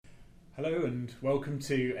Hello and welcome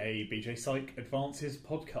to a BJ Psych Advances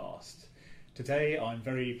podcast. Today I'm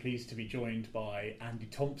very pleased to be joined by Andy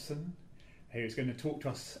Thompson, who is going to talk to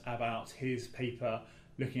us about his paper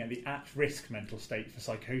looking at the at-risk mental state for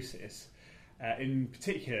psychosis, in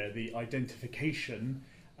particular the identification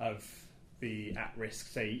of the at-risk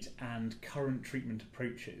state and current treatment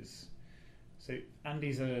approaches. So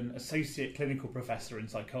Andy's an associate clinical professor in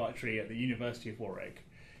psychiatry at the University of Warwick.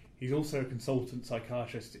 He's also a consultant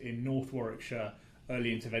psychiatrist in North Warwickshire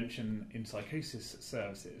Early Intervention in Psychosis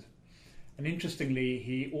Services. And interestingly,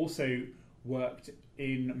 he also worked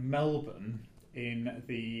in Melbourne in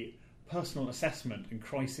the Personal Assessment and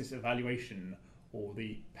Crisis Evaluation, or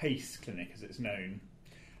the PACE clinic as it's known.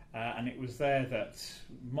 And it was there that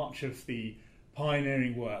much of the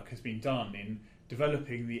pioneering work has been done in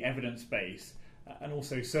developing the evidence base and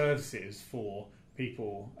also services for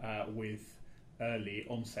people with early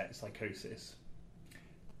onset psychosis.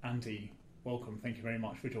 Andy, welcome. Thank you very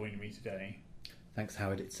much for joining me today. Thanks,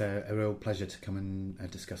 Howard. It's a real pleasure to come and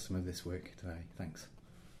discuss some of this work today. Thanks.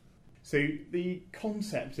 So the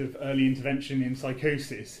concept of early intervention in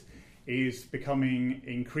psychosis is becoming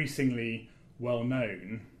increasingly well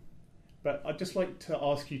known, but I'd just like to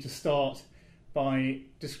ask you to start by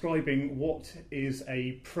describing what is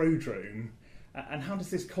a prodrome and how does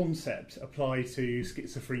this concept apply to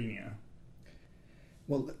schizophrenia?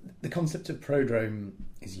 Well, the concept of prodrome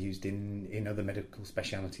is used in other medical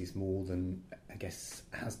specialities more than, I guess,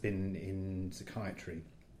 has been in psychiatry.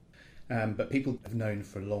 But people have known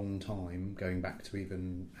for a long time, going back to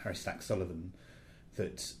even Harry Stack Sullivan,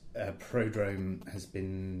 that prodrome has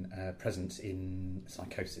been present in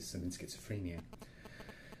psychosis and in schizophrenia.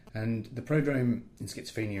 And the prodrome in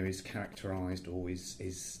schizophrenia is characterised or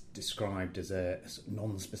is described as a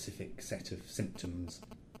non-specific set of symptoms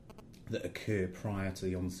that occur prior to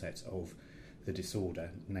the onset of the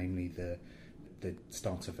disorder, namely the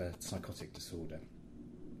start of a psychotic disorder.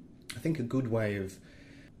 I think a good way of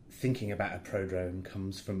thinking about a prodrome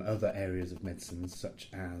comes from other areas of medicine, such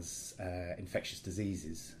as infectious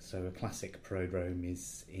diseases. So a classic prodrome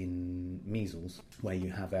is in measles, where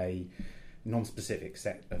you have a non-specific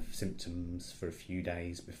set of symptoms for a few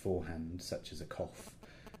days beforehand, such as a cough,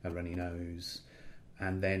 a runny nose,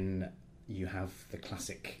 and then you have the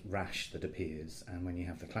classic rash that appears, and when you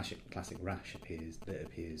have the classic rash that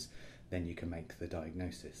appears, then you can make the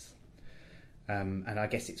diagnosis. And I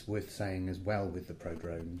guess it's worth saying as well with the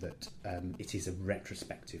prodrome that it is a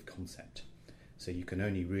retrospective concept. So you can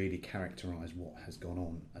only really characterise what has gone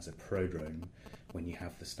on as a prodrome when you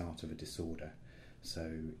have the start of a disorder. So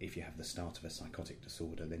if you have the start of a psychotic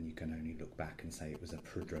disorder, then you can only look back and say it was a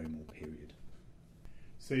prodromal period.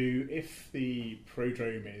 So if the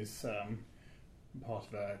prodrome is part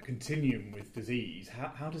of a continuum with disease,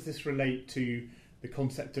 how does this relate to the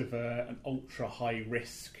concept of an ultra-high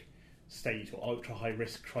risk state or ultra-high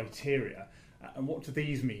risk criteria? And what do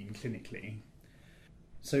these mean clinically?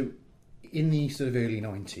 So in the sort of early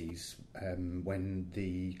 90s, when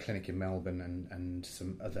the clinic in Melbourne and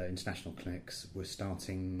some other international clinics were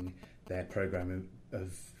starting their programme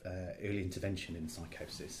of early intervention in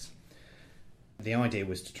psychosis, the idea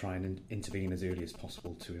was to try and intervene as early as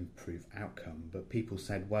possible to improve outcome, but people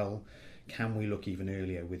said, well, can we look even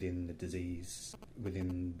earlier within the disease,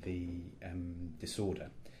 within the disorder?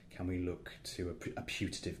 Can we look to a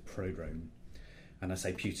putative prodrome? And I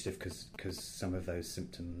say putative because some of those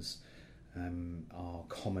symptoms are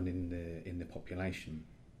common in the population.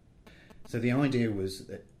 So the idea was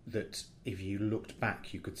that if you looked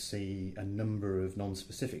back, you could see a number of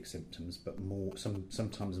non-specific symptoms, but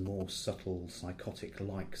sometimes more subtle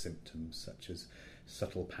psychotic-like symptoms, such as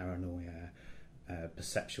subtle paranoia,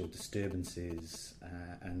 perceptual disturbances,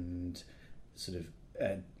 and sort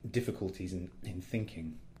of difficulties in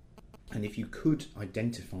thinking. And if you could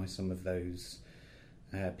identify some of those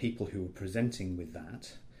people who were presenting with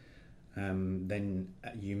that, then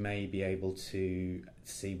you may be able to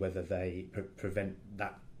see whether they prevent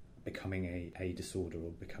that becoming a disorder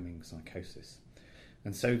or becoming psychosis.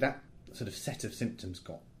 And so that sort of set of symptoms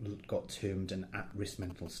got termed an at-risk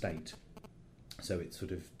mental state. So it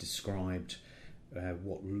sort of described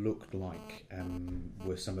what looked like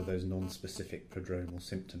were some of those non-specific prodromal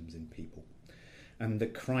symptoms in people. And the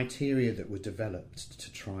criteria that were developed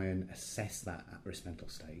to try and assess that at-risk mental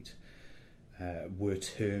state were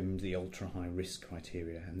termed the ultra-high risk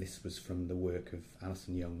criteria, and this was from the work of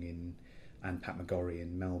Alison Young and Pat McGorry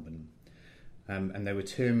in Melbourne. And they were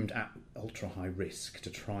termed at ultra-high risk to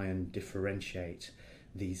try and differentiate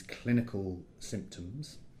these clinical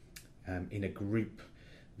symptoms in a group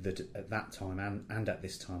that at that time and at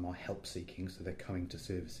this time are help-seeking, so they're coming to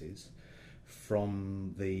services,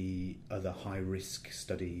 from the other high-risk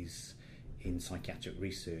studies in psychiatric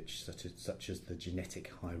research, such as the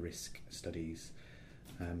genetic high-risk studies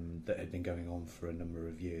that had been going on for a number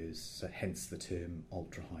of years, so hence the term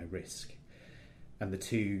ultra-high risk. And the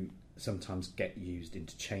two sometimes get used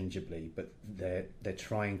interchangeably, but they're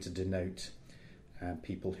trying to denote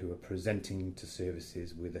people who are presenting to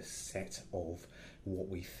services with a set of what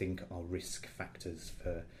we think are risk factors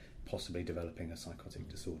for possibly developing a psychotic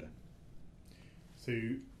disorder. So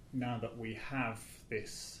now that we have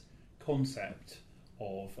this concept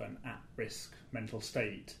of an at-risk mental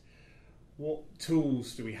state, what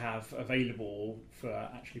tools do we have available for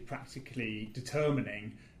actually practically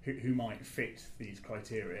determining who might fit these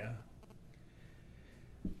criteria?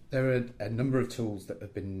 There are a number of tools that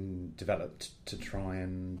have been developed to try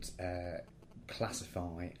and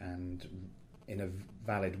classify and, in a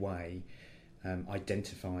valid way,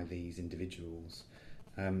 identify these individuals.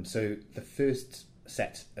 So the first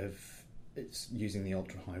set of it's using the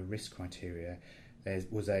ultra-high risk criteria, there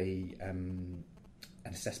was an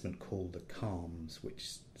assessment called the CALMS,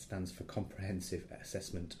 which stands for Comprehensive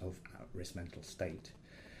Assessment of At-Risk Mental State.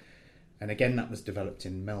 And again, that was developed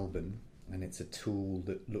in Melbourne, and it's a tool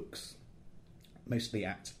that looks mostly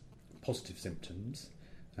at positive symptoms,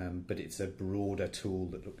 but it's a broader tool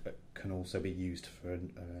that can also be used for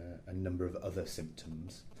a number of other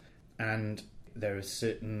symptoms. And there are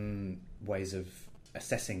certain ways of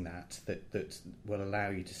assessing that will allow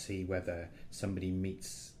you to see whether somebody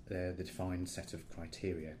meets the defined set of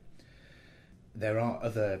criteria. There are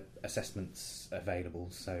other assessments available.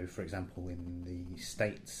 So, for example, in the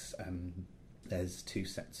States, there's two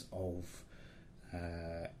sets of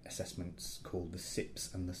assessments called the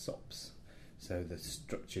SIPS and the SOPS. So the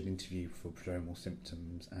structured interview for prodromal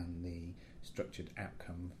symptoms and the structured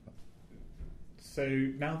outcome. So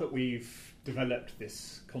now that we've developed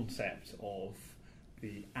this concept of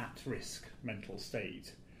the at-risk mental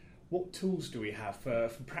state, what tools do we have for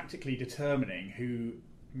practically determining who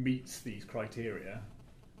meets these criteria?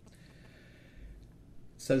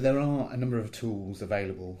 So there are a number of tools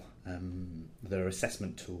available. There are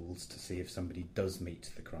assessment tools to see if somebody does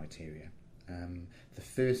meet the criteria. The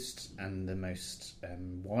first and the most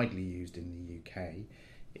widely used in the UK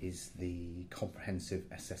is the Comprehensive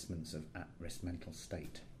Assessments of At-Risk Mental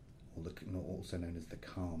State, or also known as the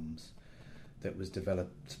CALMS, that was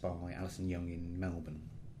developed by Alison Young in Melbourne.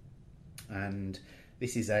 And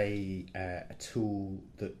this is a tool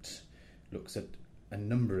that looks at a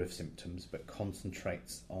number of symptoms but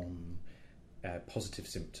concentrates on positive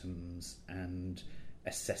symptoms and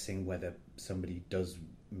assessing whether somebody does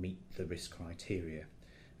meet the risk criteria.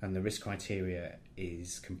 And the risk criteria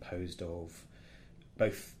is composed of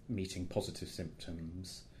both meeting positive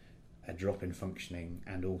symptoms, a drop in functioning,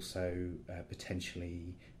 and also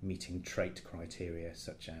potentially meeting trait criteria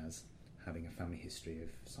such as having a family history of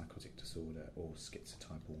psychotic disorder or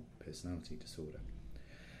schizotypal personality disorder.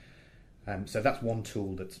 So that's one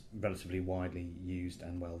tool that's relatively widely used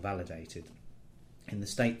and well validated. In the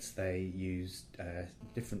States, they use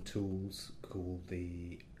different tools called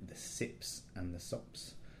the SIPS and the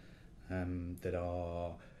SOPS that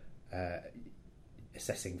are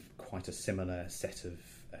assessing quite a similar set of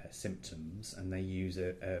symptoms, and they use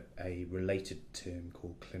a related term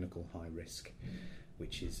called clinical high risk,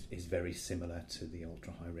 which is very similar to the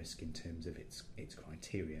ultra high risk in terms of its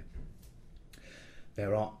criteria.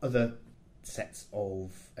 There are other sets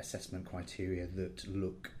of assessment criteria that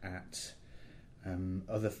look at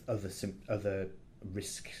other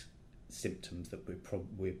risk symptoms that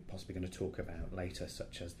we're possibly going to talk about later,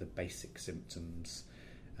 such as the basic symptoms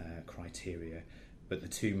criteria. But the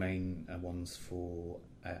two main ones for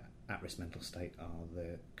at-risk mental state are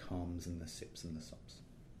the CALMS and the SIPS and the SOPS.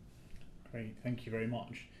 Great, thank you very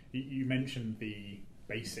much. You mentioned the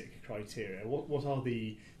basic criteria. What are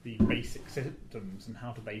the basic symptoms and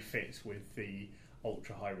how do they fit with the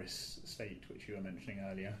ultra high risk state which you were mentioning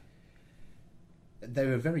earlier?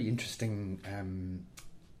 They're a very interesting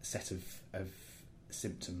set of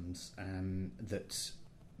symptoms that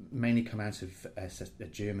mainly come out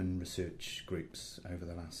of German research groups over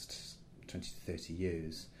the last 20 to 30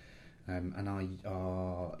 years, and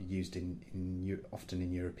are used often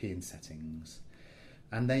in European settings.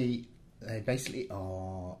 And they basically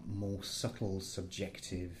are more subtle,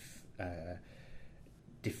 subjective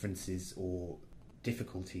differences or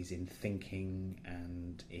difficulties in thinking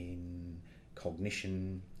and in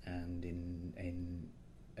cognition and in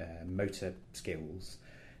motor skills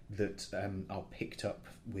that are picked up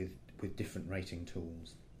with different rating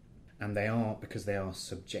tools. And they are, because they are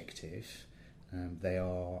subjective, they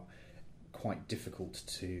are quite difficult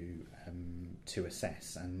to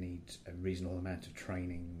assess and need a reasonable amount of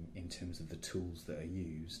training in terms of the tools that are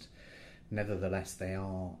used. Nevertheless, they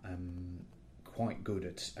are quite good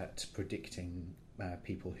at predicting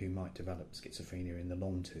people who might develop schizophrenia in the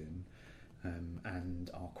long term, and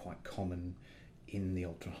are quite common in the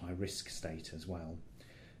ultra-high risk state as well.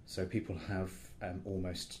 So people have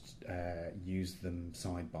almost used them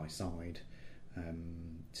side by side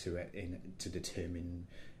to determine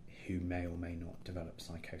who may or may not develop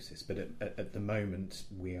psychosis. But at the moment,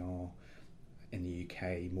 we are in the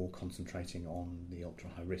UK more concentrating on the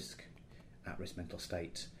ultra-high risk, at-risk mental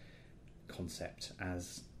state concept,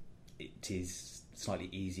 as it is slightly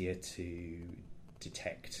easier to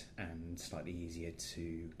detect and slightly easier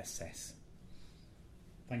to assess.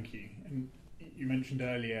 Thank you. And you mentioned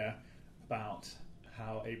earlier about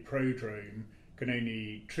how a prodrome can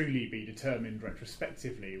only truly be determined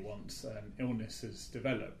retrospectively once an illness has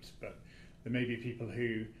developed, but there may be people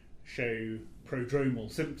who show prodromal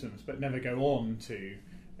symptoms but never go on to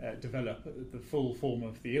develop the full form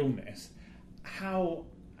of the illness. How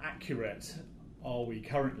accurate are we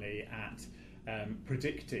currently at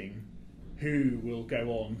predicting who will go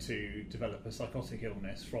on to develop a psychotic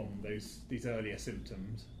illness from these earlier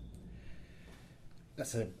symptoms?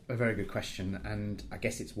 That's a very good question, and I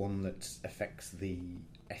guess it's one that affects the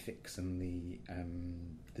ethics and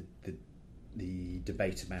the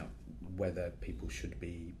debate about whether people should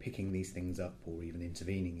be picking these things up or even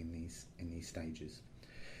intervening in these stages.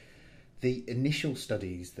 The initial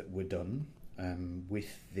studies that were done with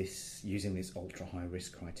using this ultra high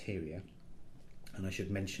risk criteria, and I should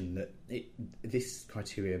mention that this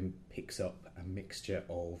criteria picks up a mixture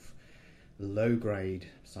of low-grade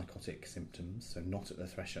psychotic symptoms, so not at the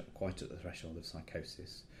threshold, quite at the threshold of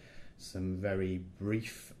psychosis, some very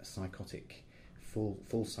brief psychotic,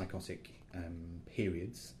 full psychotic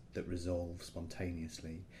periods that resolve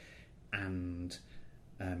spontaneously, and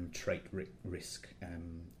trait risk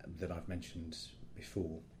that I've mentioned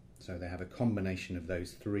before. So they have a combination of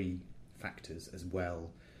those three factors, as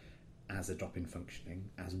well as a drop in functioning,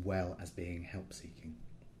 as well as being help-seeking.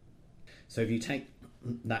 So if you take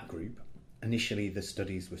that group, initially the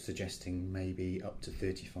studies were suggesting maybe up to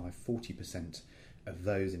 35-40% of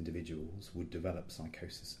those individuals would develop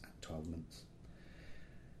psychosis at 12 months.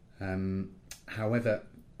 However,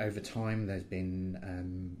 over time there's been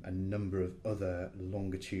a number of other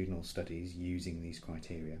longitudinal studies using these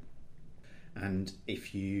criteria. And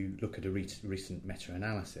if you look at a recent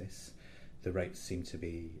meta-analysis, the rates seem to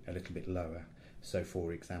be a little bit lower. So,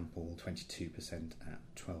 for example, 22% at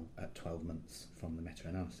 12 months from the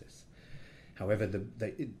meta-analysis. However,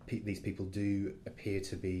 these people do appear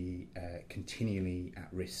to be continually at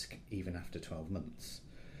risk even after 12 months.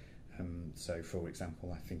 So, for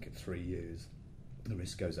example, I think at 3 years, the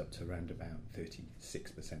risk goes up to around about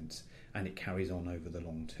 36%, and it carries on over the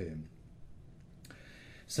long term.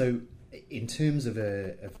 So, in terms of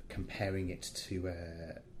comparing it to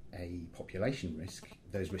a population risk,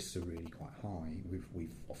 those risks are really quite high.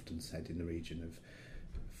 We've often said in the region of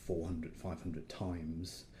 400, 500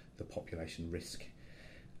 times the population risk.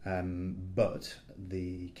 But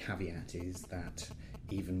the caveat is that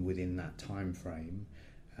even within that time frame,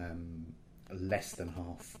 less than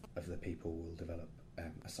half of the people will develop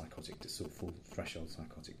a psychotic disorder, full threshold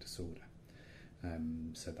psychotic disorder.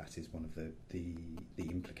 So that is one of the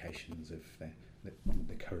implications of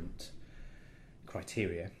the current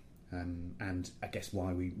criteria, and I guess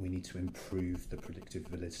why we need to improve the predictive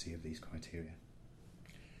validity of these criteria.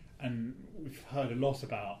 And we've heard a lot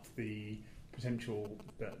about the potential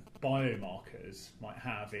that biomarkers might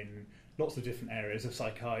have in lots of different areas of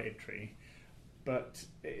psychiatry, but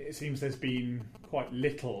it seems there's been quite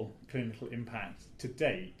little clinical impact to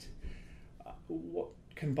date. What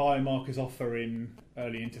can biomarkers offer in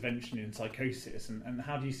early intervention in psychosis, and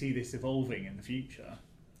how do you see this evolving in the future?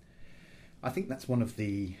 I think that's one of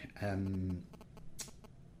the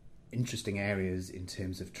interesting areas in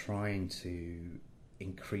terms of trying to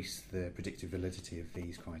increase the predictive validity of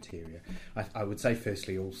these criteria. I would say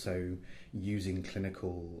firstly also using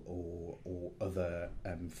clinical or other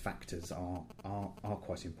factors are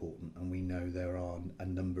quite important, and we know there are a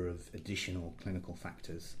number of additional clinical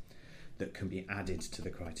factors that can be added to the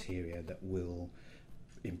criteria that will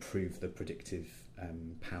improve the predictive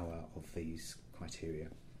power of these criteria.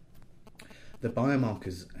 The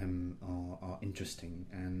biomarkers are interesting,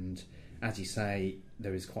 and as you say,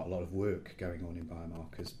 there is quite a lot of work going on in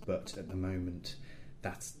biomarkers, but at the moment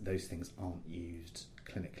those things aren't used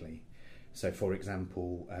clinically. So for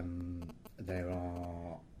example, there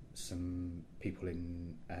are some people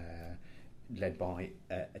in led by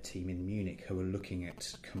a team in Munich who are looking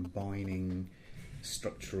at combining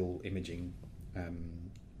structural imaging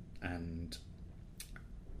and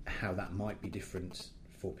how that might be different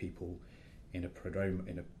for people in a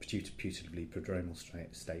putatively prodromal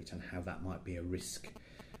state, and how that might be a risk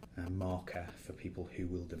marker for people who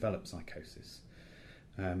will develop psychosis.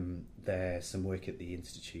 There's some work at the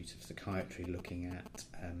Institute of Psychiatry looking at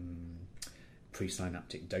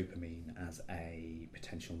presynaptic dopamine as a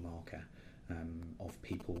potential marker of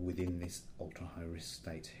people within this ultra-high risk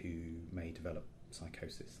state who may develop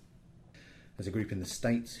psychosis. There's a group in the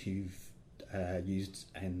States who've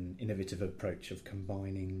used an innovative approach of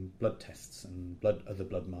combining blood tests and other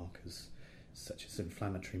blood markers, such as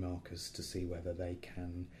inflammatory markers, to see whether they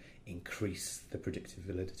can increase the predictive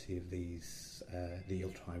validity of these the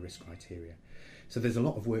ultra-high risk criteria. So there's a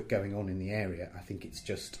lot of work going on in the area. I think it's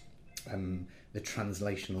just the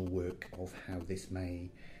translational work of how this may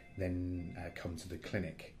then come to the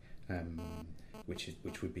clinic, which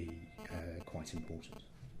would be quite important.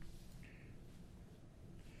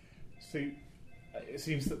 So it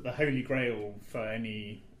seems that the holy grail for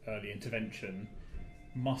any early intervention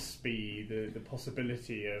must be the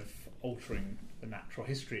possibility of altering the natural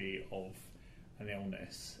history of an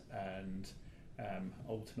illness and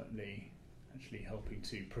ultimately actually helping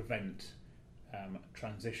to prevent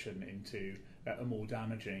transition into a more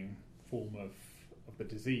damaging form of the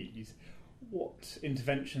disease. What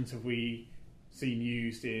interventions have we seen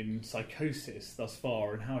used in psychosis thus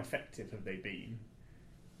far, and how effective have they been?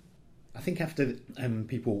 I think after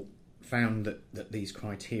people found that these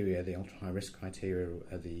criteria, the ultra-high risk criteria,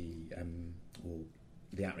 or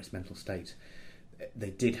the at-risk mental state, they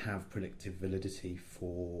did have predictive validity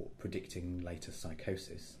for predicting later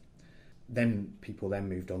psychosis. Then people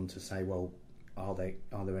moved on to say, well, are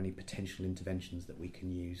there any potential interventions that we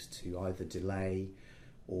can use to either delay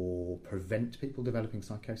or prevent people developing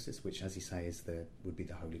psychosis, which, as you say, would be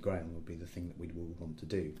the holy grail, would be the thing that we would want to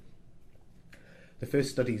do. The first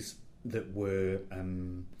studies that were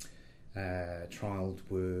trialled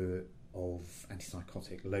were of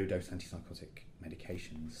low-dose antipsychotic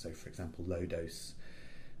medications. So, for example, low-dose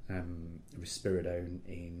risperidone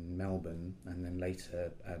in Melbourne, and then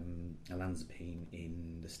later olanzapine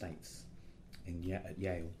in the States, at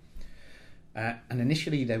Yale. And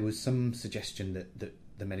initially there was some suggestion that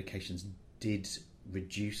the medications did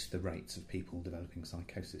reduce the rates of people developing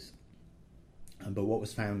psychosis. But what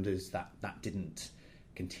was found is that didn't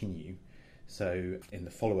continue. So in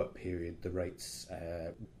the follow-up period, the rates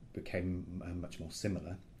became much more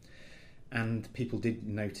similar, and people did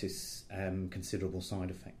notice considerable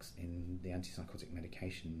side effects in the antipsychotic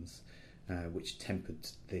medications, which tempered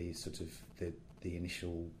the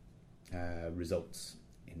initial results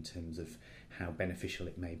in terms of how beneficial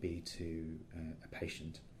it may be to a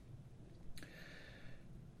patient.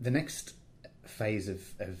 The next phase of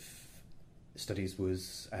studies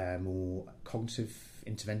was more cognitive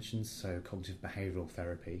interventions, so cognitive behavioural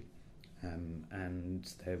therapy,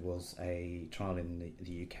 and there was a trial in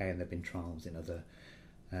the UK, and there have been trials in other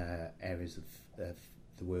areas of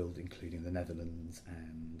the world, including the Netherlands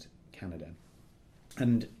and Canada.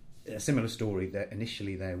 And a similar story, that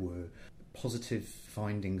initially there were positive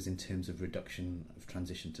findings in terms of reduction of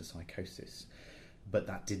transition to psychosis, but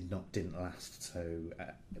that didn't last. So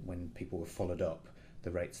when people were followed up,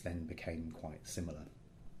 the rates then became quite similar.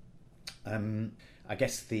 I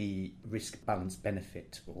guess the risk balance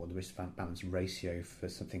benefit, or the risk balance ratio for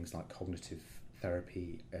some things like cognitive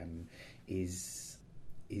therapy is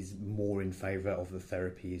more in favour of the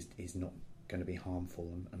therapy is not going to be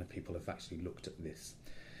harmful, and people have actually looked at this,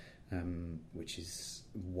 which is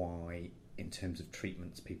why in terms of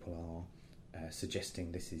treatments people are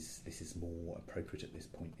suggesting this is more appropriate at this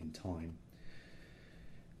point in time.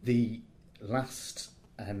 The last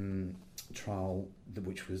trial,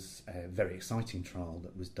 which was a very exciting trial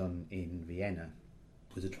that was done in Vienna,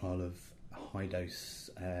 was a trial of high-dose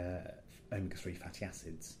omega-3 fatty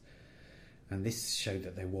acids, and this showed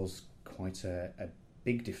that there was quite a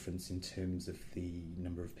big difference in terms of the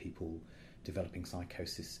number of people developing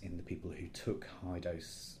psychosis in the people who took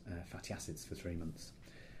high-dose fatty acids for 3 months.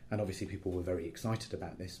 And obviously people were very excited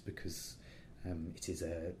about this because it is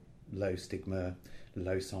a low stigma,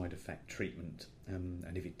 low side effect treatment,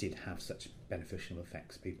 and if it did have such beneficial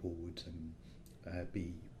effects, people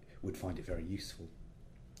would find it very useful.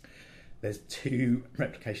 There's 2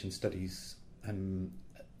 replication studies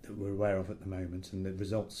that we're aware of at the moment, and the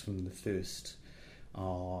results from the first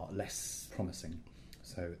are less promising.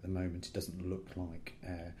 So at the moment it doesn't look like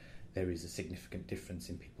there is a significant difference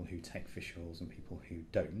in people who take fish oils and people who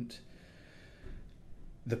don't.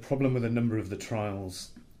 The problem with a number of the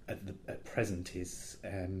trials at present is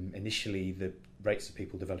initially the rates of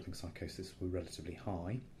people developing psychosis were relatively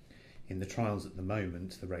high. In the trials at the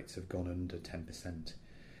moment, the rates have gone under 10%.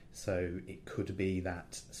 So it could be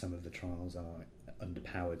that some of the trials are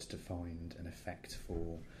underpowered to find an effect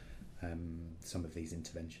for some of these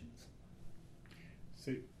interventions.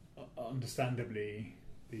 So, understandably,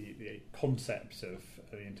 the concept of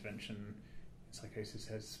early intervention in psychosis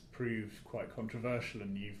has proved quite controversial,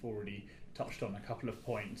 and you've already touched on a couple of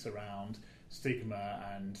points around stigma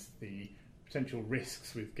and the potential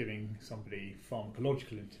risks with giving somebody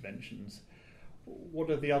pharmacological interventions. What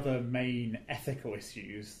are the other main ethical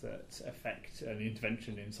issues that affect early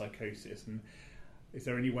intervention in psychosis, and is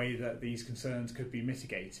there any way that these concerns could be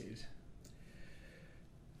mitigated?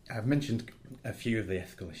 I've mentioned a few of the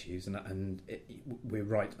ethical issues, and we're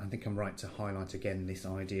right. I think I'm right to highlight again this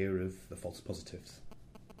idea of the false positives.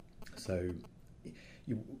 So,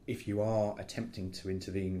 if you are attempting to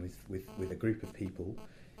intervene with a group of people,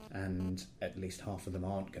 and at least half of them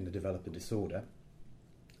aren't going to develop a disorder,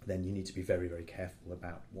 then you need to be very, very careful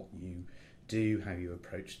about what you do, how you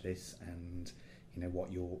approach this, and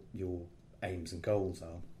what your aims and goals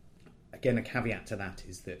are. Again, a caveat to that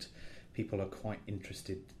is that people are quite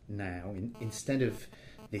interested now instead of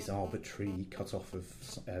this arbitrary cut-off of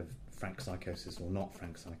frank psychosis or not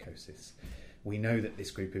frank psychosis. We know that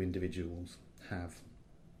this group of individuals have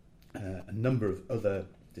a number of other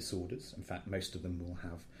disorders. In fact, most of them will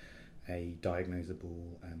have a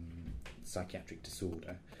diagnosable psychiatric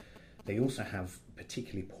disorder. They also have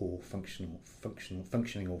particularly poor functioning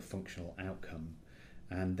or functional outcome,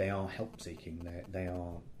 and they are help-seeking. They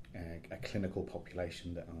are a clinical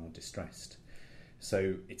population that are distressed.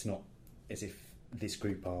 So it's not as if this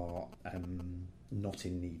group are not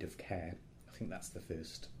in need of care. I think that's the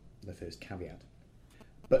first caveat.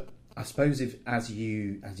 But I suppose if as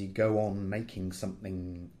you go on making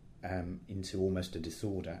something into almost a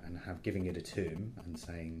disorder and giving it a term and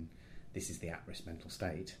saying this is the at-risk mental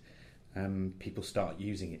state, people start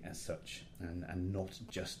using it as such and not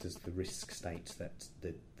just as the risk state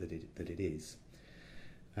that it is.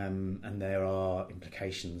 And there are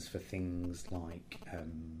implications for things like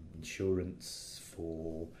insurance,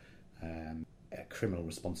 for criminal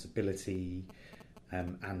responsibility,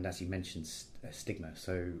 and as you mentioned, stigma.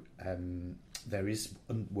 So there is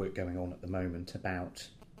work going on at the moment about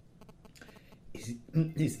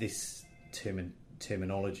is this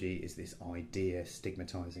terminology, is this idea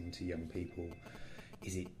stigmatising to young people?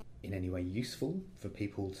 Is it in any way useful for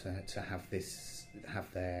people to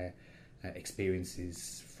have their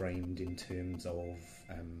experiences framed in terms of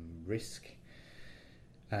risk?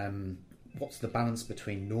 What's the balance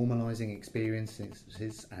between normalising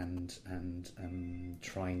experiences and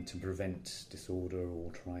trying to prevent disorder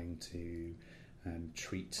or trying to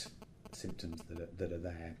treat symptoms that are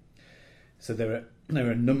there? So there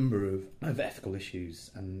are a number of ethical issues,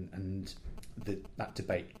 and that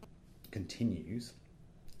debate continues.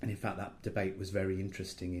 And in fact, that debate was very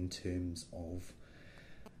interesting in terms of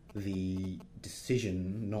the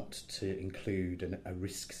decision not to include a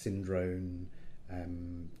risk syndrome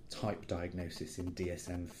type diagnosis in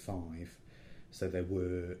DSM-5. So there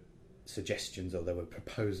were suggestions, or there were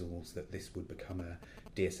proposals that this would become a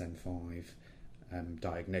DSM-5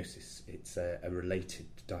 diagnosis. It's a related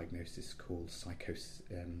diagnosis called psychosis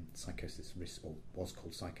risk, or was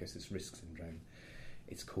called psychosis risk syndrome.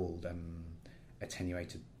 It's called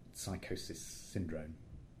attenuated psychosis syndrome.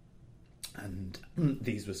 And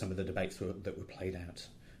these were some of the debates that were played out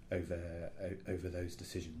over those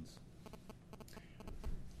decisions.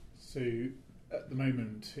 So at the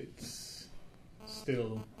moment it's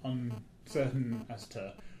still uncertain as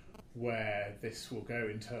to where this will go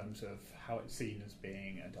in terms of how it's seen as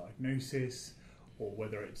being a diagnosis, or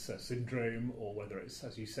whether it's a syndrome, or whether it's,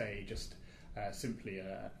 as you say, just simply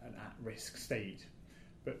an at-risk state.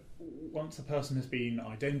 But once a person has been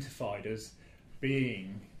identified as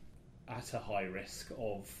being at a high risk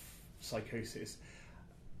of psychosis,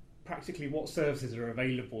 practically what services are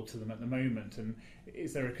available to them at the moment, and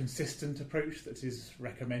is there a consistent approach that is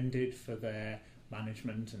recommended for their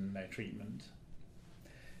management and their treatment?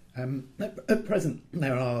 At present,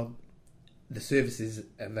 the services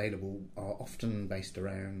available are often based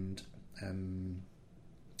around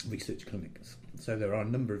research clinics. So there are a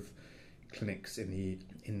number of clinics in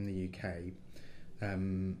the UK,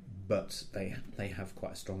 but they have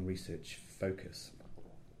quite a strong research focus.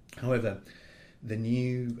 However, the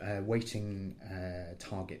new weighting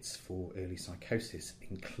targets for early psychosis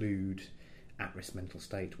include at-risk mental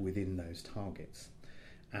state within those targets,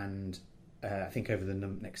 and I think over the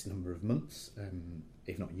next number of months,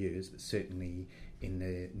 if not years, but certainly in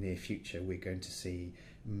the near future, we're going to see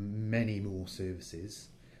many more services,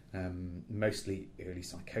 mostly early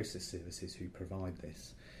psychosis services who provide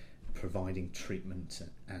this, providing treatment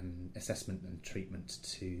and assessment and treatment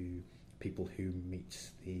to people who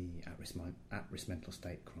meet the at-risk mental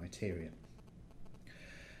state criteria.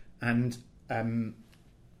 And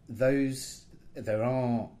there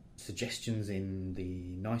are suggestions in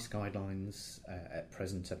the NICE guidelines at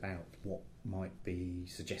present about what might be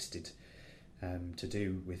suggested to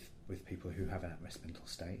do with people who have an at-risk mental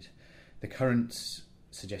state. The current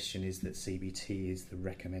suggestion is that CBT is the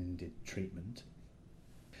recommended treatment.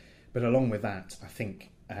 But along with that, I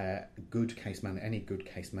think any good case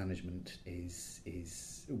management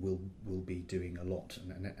will be doing a lot,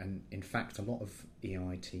 and in fact, a lot of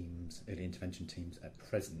EI teams, early intervention teams, at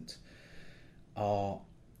present are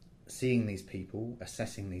seeing these people,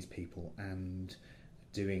 assessing these people, and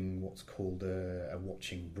doing what's called a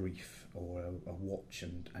watching brief or a watch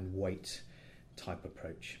and wait type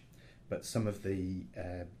approach. But some of the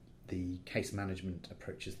case management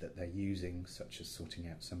approaches that they're using, such as sorting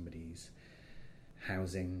out somebody's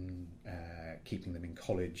housing, keeping them in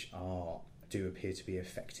college, do appear to be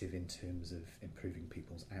effective in terms of improving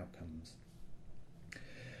people's outcomes.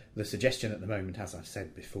 The suggestion at the moment, as I've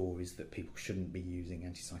said before, is that people shouldn't be using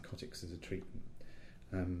antipsychotics as a treatment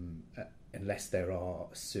unless there are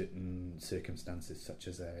certain circumstances, such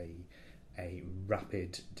as a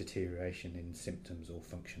rapid deterioration in symptoms or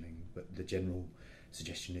functioning. But the general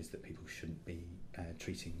suggestion is that people shouldn't be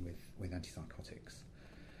treating with antipsychotics.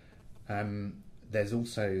 There's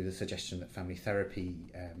also the suggestion that family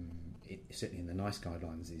therapy, certainly in the NICE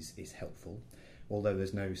guidelines, is helpful, although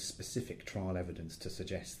there's no specific trial evidence to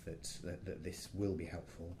suggest that this will be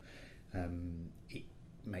helpful. It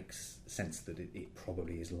makes sense that it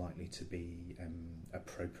probably is likely to be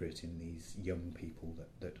appropriate in these young people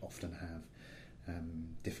that often have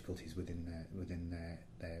difficulties within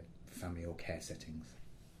their family or care settings.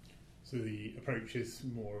 So the approach is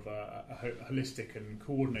more of a holistic and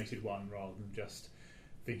coordinated one, rather than just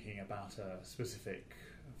thinking about a specific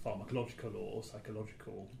pharmacological or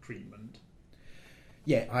psychological treatment.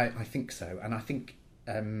 Yeah, I think so, and I think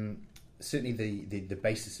certainly the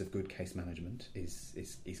basis of good case management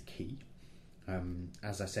is key.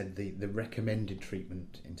 As I said, the recommended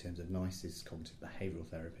treatment in terms of NICE is cognitive behavioural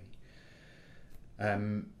therapy.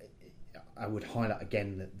 I would highlight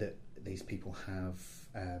again that these people have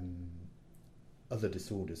other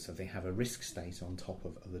disorders, so they have a risk state on top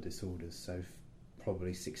of other disorders. So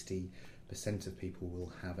probably 60% of people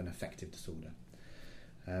will have an affective disorder.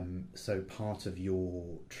 So part of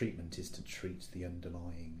your treatment is to treat the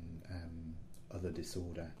underlying other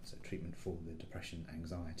disorder, so treatment for the depression,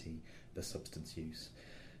 anxiety, the substance use.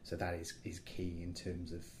 So that is key in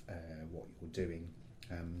terms of what you're doing.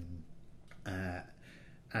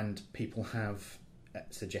 And people have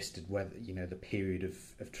suggested whether the period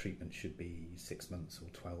of treatment should be 6 months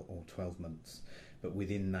or 12 months, but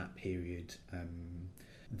within that period,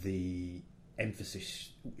 the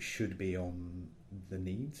emphasis should be on the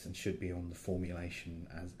needs and should be on the formulation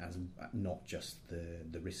as not just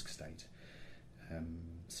the risk state.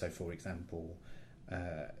 So, for example,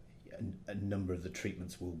 a number of the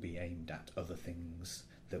treatments will be aimed at other things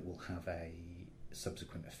that will have a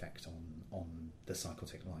subsequent effect on the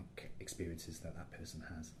psychotic-like experiences that person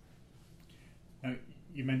has. Now,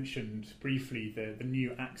 you mentioned briefly the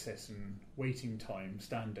new access and waiting time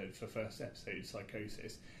standard for first episode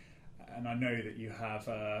psychosis, and I know that you have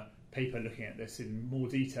a paper looking at this in more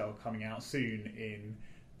detail coming out soon in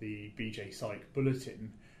the BJ Psych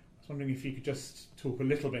Bulletin. I was wondering if you could just talk a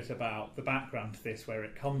little bit about the background to this, where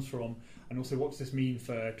it comes from, and also what does this mean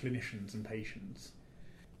for clinicians and patients?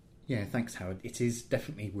 Yeah, thanks, Howard. It is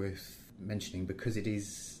definitely worth mentioning because it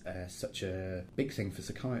is such a big thing for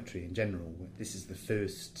psychiatry in general. This is the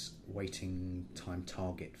first waiting time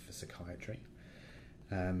target for psychiatry.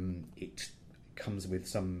 It comes with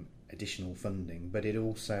some additional funding, but it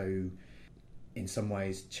also in some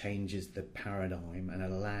ways changes the paradigm and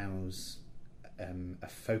allows a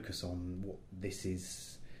focus on what this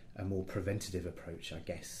is, a more preventative approach, I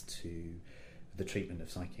guess, to the treatment of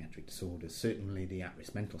psychiatric disorders. Certainly the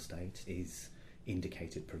at-risk mental state is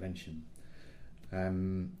indicated prevention.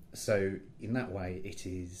 So in that way it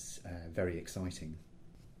is very exciting.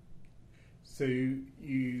 So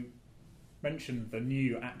you mentioned the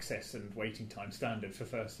new access and waiting time standard for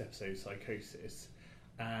first episode psychosis,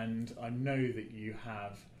 and I know that you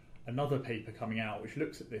have another paper coming out which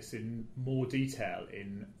looks at this in more detail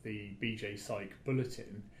in the BJ Psych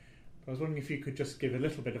Bulletin. But I was wondering if you could just give a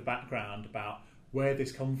little bit of background about where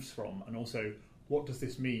this comes from, and also what does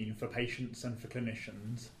this mean for patients and for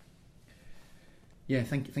clinicians? Yeah,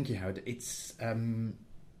 thank you, Howard. It's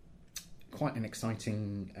quite an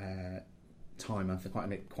exciting time. I think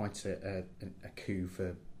quite a coup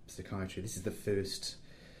for psychiatry. This is the first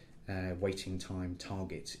waiting time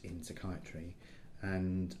target in psychiatry,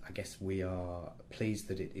 and I guess we are pleased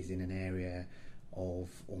that it is in an area of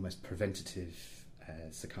almost preventative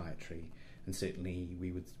psychiatry, and certainly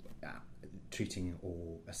we would treating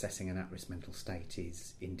or assessing an at-risk mental state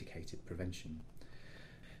is indicated prevention.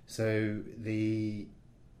 So the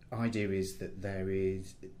idea is that there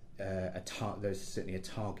is there's certainly a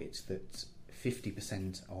target that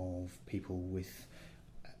 50% of people with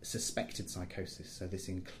suspected psychosis, so this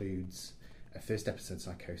includes a first episode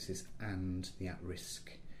psychosis and the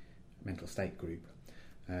at-risk mental state group,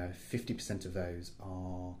 50% of those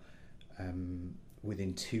are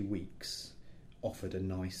within 2 weeks offered a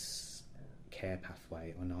nice care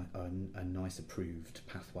pathway or a nice approved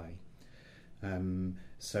pathway.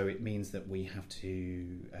 So it means that we have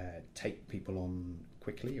to take people on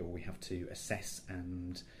quickly, or we have to assess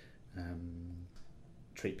and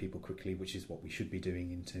treat people quickly, which is what we should be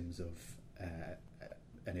doing in terms of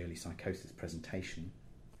an early psychosis presentation.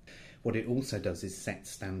 What it also does is set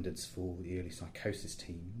standards for the early psychosis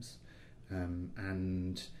teams,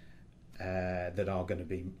 and that are going to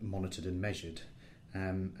be monitored and measured,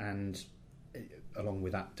 and along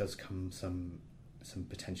with that does come some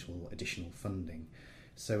potential additional funding.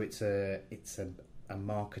 So it's a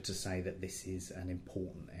marker to say that this is an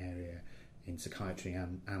important area in psychiatry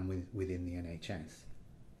and within the NHS.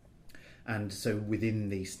 And so within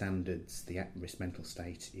these standards, the at-risk mental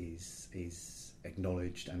state is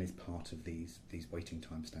acknowledged and is part of these waiting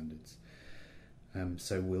time standards.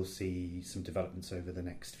 So we'll see some developments over the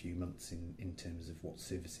next few months in terms of what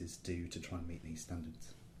services do to try and meet these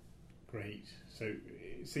standards. Great. So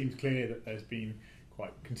it seems clear that there's been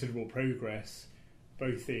quite considerable progress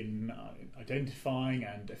both in identifying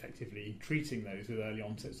and effectively treating those with early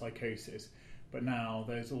onset psychosis, but now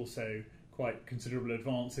there's also quite considerable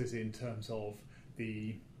advances in terms of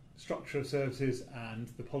the structure of services and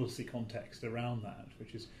the policy context around that,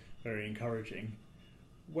 which is very encouraging.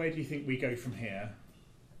 Where do you think we go from here?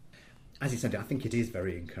 As you said, I think it is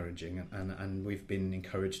very encouraging, and we've been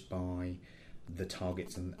encouraged by the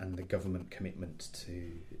targets and the government commitment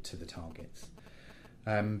to the targets.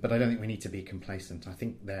 But I don't think we need to be complacent. I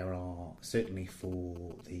think there are, certainly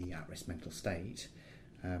for the at-risk mental state,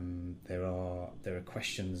 there are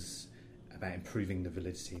questions about improving the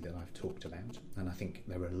validity that I've talked about, and I think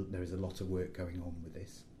there is a lot of work going on with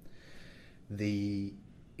this. The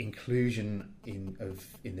inclusion in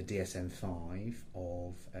the DSM-5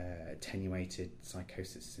 of attenuated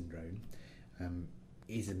psychosis syndrome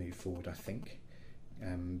is a move forward, I think,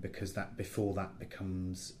 because that before that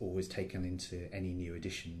becomes or is taken into any new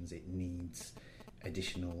editions, it needs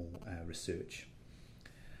additional research.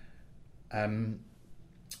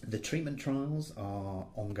 The treatment trials are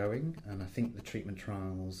ongoing, and I think the treatment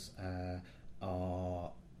trials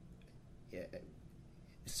are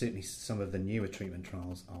certainly some of the newer treatment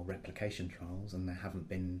trials are replication trials, and there haven't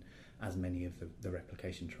been as many of the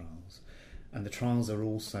replication trials. And the trials are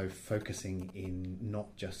also focusing in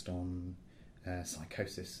not just on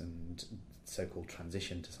psychosis and so-called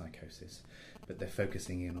transition to psychosis, but they're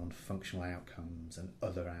focusing in on functional outcomes and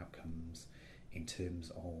other outcomes in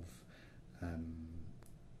terms of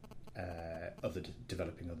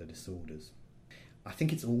developing other disorders. I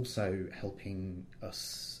think it's also helping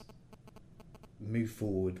us move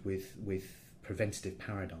forward with preventative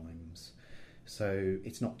paradigms. So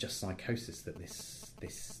it's not just psychosis that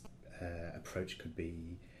this approach could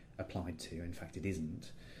be applied to. In fact, it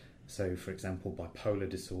isn't. So, for example, bipolar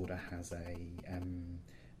disorder has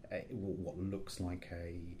what looks like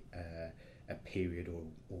a period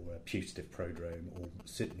or a putative prodrome, or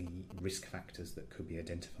certainly risk factors that could be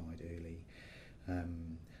identified early.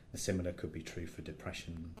 The similar could be true for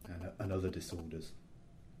depression and other disorders.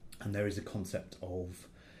 And there is a concept of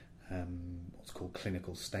what's called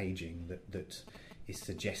clinical staging that is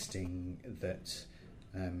suggesting that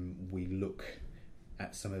we look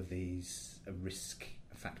at some of these risk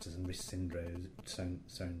factors and risk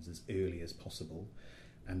zones as early as possible,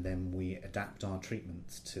 and then we adapt our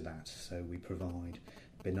treatments to that. So we provide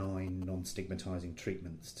benign, non-stigmatising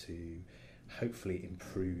treatments to hopefully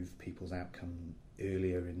improve people's outcome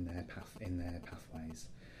earlier in their pathways,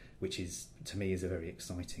 which is, to me, is a very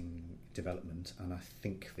exciting development. And I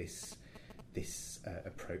think this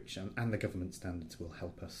approach and the government standards will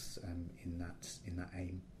help us in that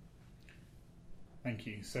aim. Thank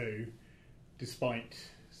you. So, despite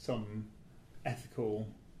some ethical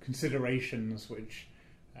considerations which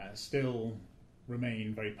still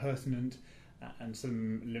remain very pertinent, and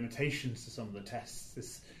some limitations to some of the tests.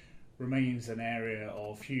 This remains an area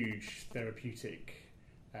of huge therapeutic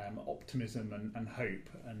optimism and hope,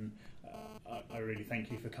 and I really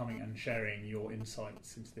thank you for coming and sharing your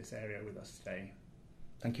insights into this area with us today.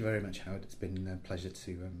 Thank you very much, Howard. It's been a pleasure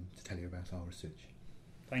to tell you about our research.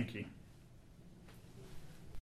 Thank you.